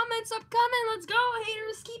 Keep the comments up coming. Let's go,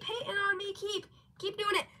 haters. Keep hating on me. Keep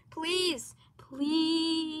doing it. Please.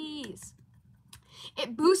 Please.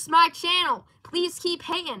 It boosts my channel. Please keep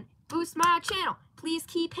hating. Boost my channel. Please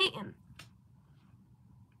keep hating.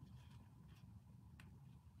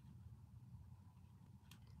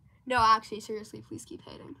 No, actually, seriously, please keep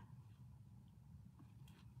hating.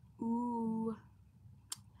 Ooh.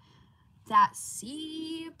 That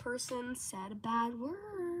C person said a bad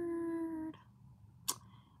word.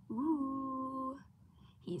 Ooh.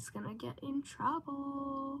 He's gonna get in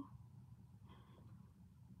trouble.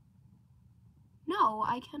 No,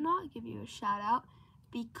 I cannot give you a shout out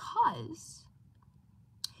because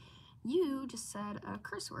you just said a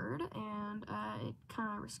curse word and it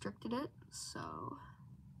kind of restricted it, so.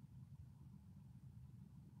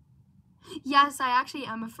 Yes, I actually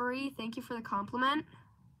am a furry. Thank you for the compliment.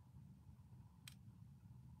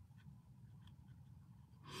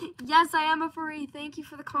 Yes, I am a furry. Thank you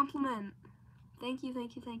for the compliment. Thank you,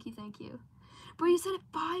 thank you, thank you, thank you. Bro, you said it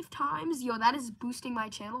 5 times. Yo, that is boosting my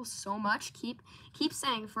channel so much. Keep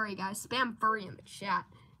saying furry, guys. Spam furry in the chat.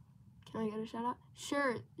 Can I get a shout out?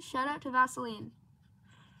 Sure. Shout out to Vaseline.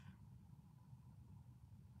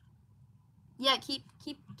 Yeah, keep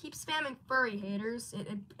spamming furry, haters.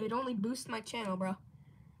 It only boosts my channel, bro.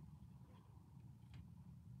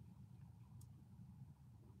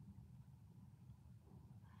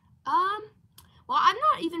 Well, I'm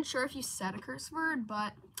not even sure if you said a curse word,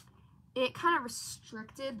 but it kind of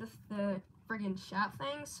restricted the friggin' chat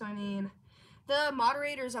thing. So, I mean, the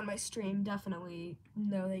moderators on my stream definitely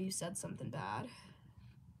know that you said something bad.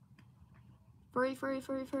 Furry, furry,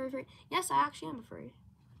 furry, furry, furry. Yes, I actually am a furry.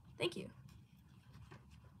 Thank you.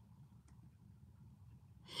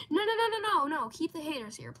 No. Keep the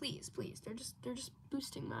haters here, please. They're just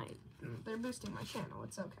boosting my channel.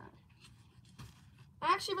 It's okay.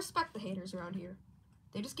 I actually respect the haters around here.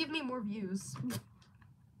 They just give me more views.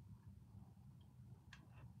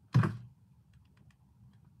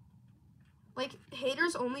 Like,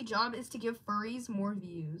 haters' only job is to give furries more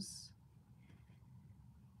views.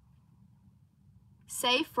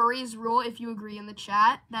 Say furries rule if you agree in the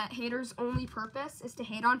chat that haters' only purpose is to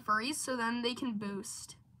hate on furries so then they can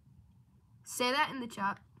boost. Say that in the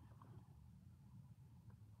chat.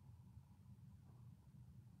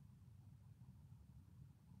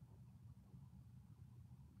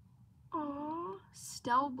 Aww,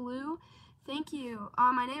 Stell Blue. Thank you.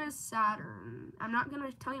 My name is Saturn. I'm not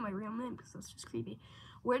gonna tell you my real name because that's just creepy.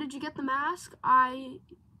 Where did you get the mask? I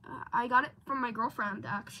got it from my girlfriend,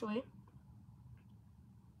 actually.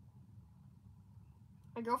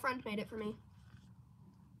 My girlfriend made it for me.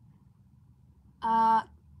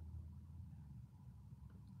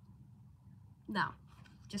 No.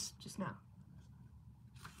 Just no.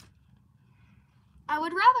 I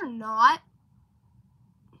would rather not.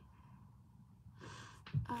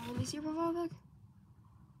 Let me see your profile pic.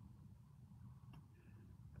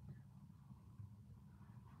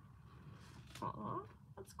 Aw,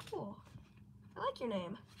 that's cool. I like your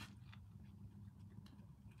name.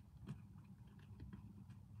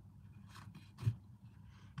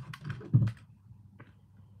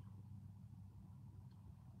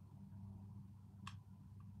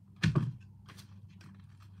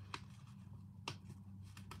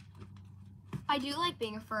 I do like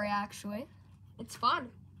being a furry, actually. It's fun.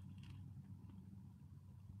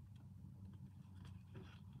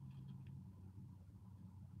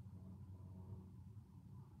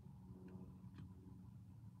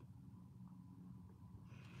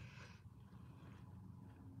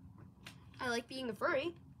 I like being a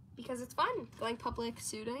furry because it's fun. Going public,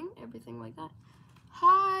 suiting, everything like that.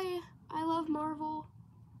 Hi, I love Marvel.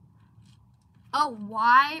 Oh,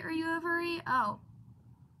 why are you a furry? Oh.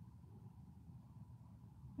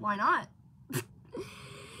 Why not?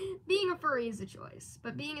 being a furry is a choice,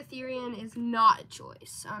 but being a Therian is not a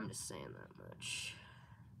choice. I'm just saying that much.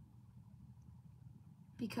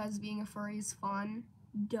 Because being a furry is fun.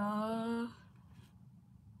 Duh.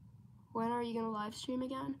 When are you gonna live stream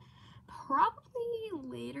again? Probably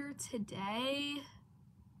later today.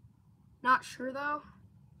 Not sure though.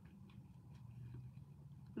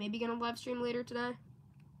 Maybe gonna live stream later today.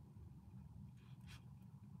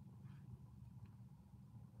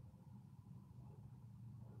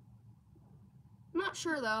 Not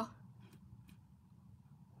sure though.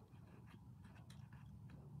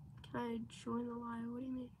 Can I join the live? What do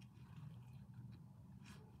you mean?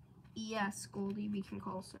 Yes, Goldie, we can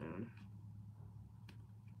call soon.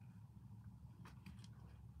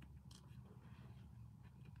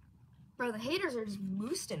 Bro, the haters are just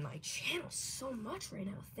boosting my channel so much right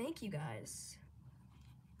now. Thank you guys.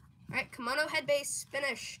 Alright, Kemono head base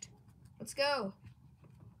finished. Let's go.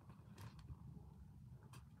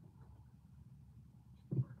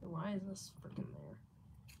 Why is this freaking there?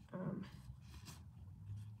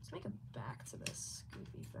 Let's make a back to this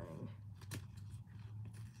goofy thing.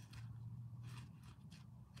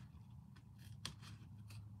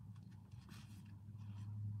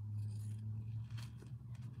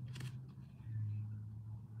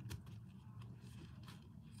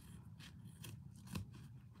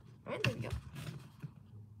 Alright, there we go.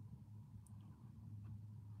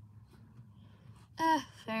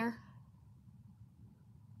 Fair.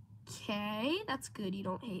 Okay, that's good. You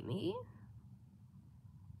don't hate me.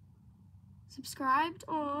 Subscribed?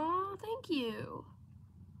 Aw, thank you.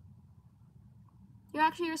 You're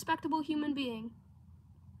actually a respectable human being.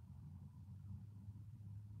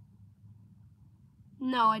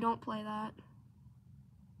 No, I don't play that.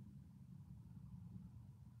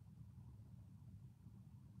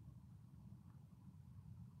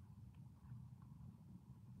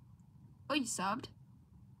 Oh, you subbed?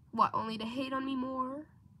 What, only to hate on me more?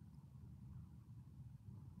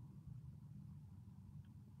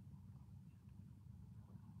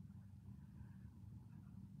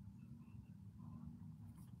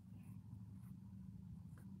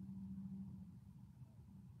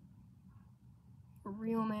 A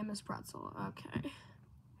real name is Pretzel. Okay.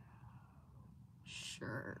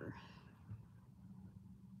 Sure.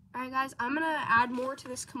 Alright guys, I'm gonna add more to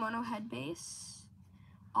this Kemono head base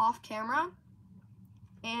off camera.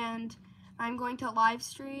 And I'm going to live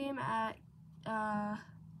stream at,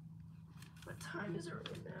 what time is it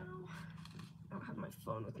right now? I don't have my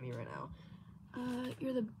phone with me right now.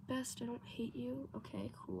 You're the best, I don't hate you.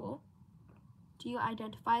 Okay, cool. Do you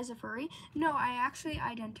identify as a furry? No, I actually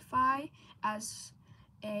identify as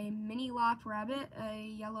a mini lop rabbit, a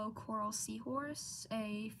yellow coral seahorse,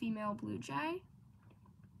 a female blue jay.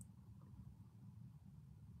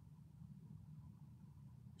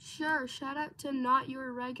 Sure, shout out to Not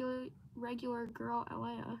Your Regular Girl,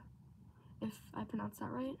 Alea, if I pronounced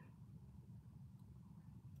that right.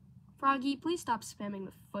 Froggy, please stop spamming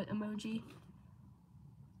the foot emoji.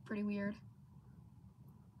 Pretty weird.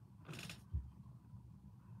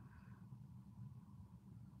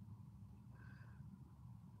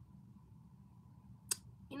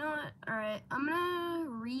 You know what? Alright, I'm gonna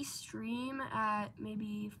restream at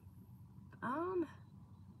maybe,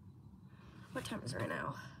 what time is it right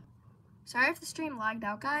now? Sorry if the stream lagged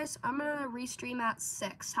out, guys. I'm gonna restream at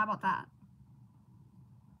 6. How about that?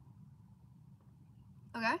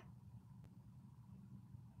 Okay.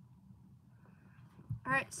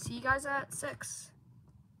 Alright, see you guys at 6.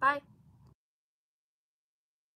 Bye.